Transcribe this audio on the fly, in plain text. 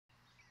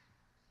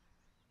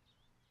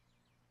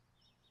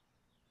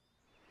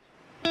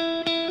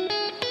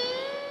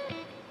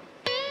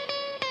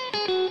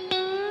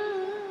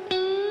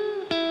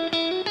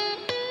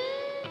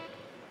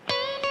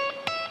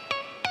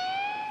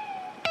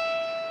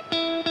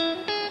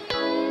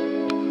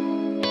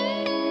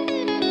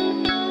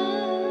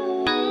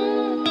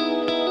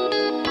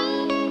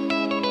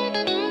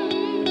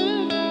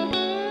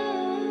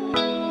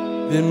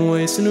been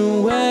wasting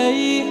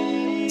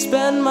away.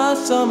 Spend my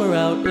summer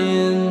out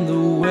in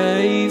the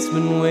waves,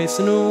 been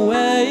wasting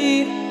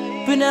away.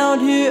 Been out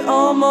here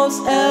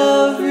almost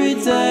every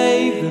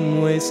day,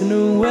 been wasting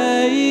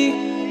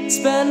away.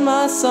 Spend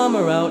my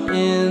summer out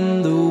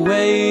in the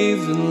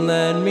waves, and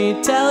let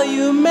me tell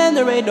you, man,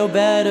 there ain't no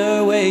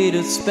better way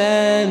to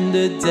spend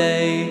a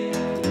day.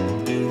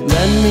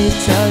 Let me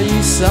tell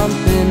you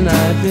something,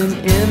 I've been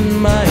in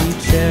my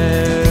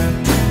chair,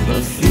 my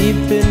feet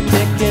been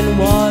picking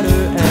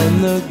water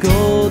and the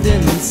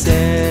golden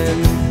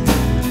sand.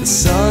 The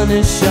sun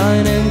is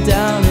shining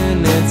down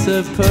and it's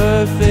a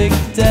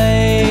perfect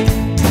day.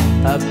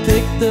 I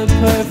picked the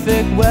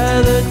perfect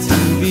weather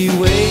to be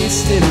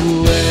wasted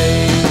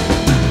away.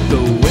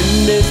 The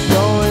wind is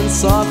blowing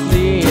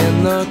softly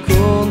in the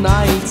cool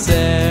night's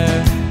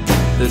air.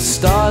 The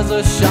stars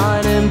are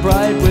shining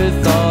bright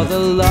with all the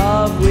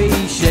love we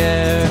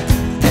share.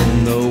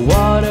 In the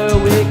water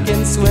we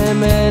can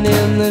swim and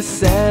in the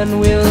sand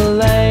we'll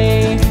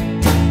lay.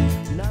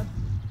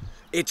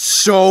 It's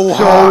so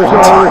hard.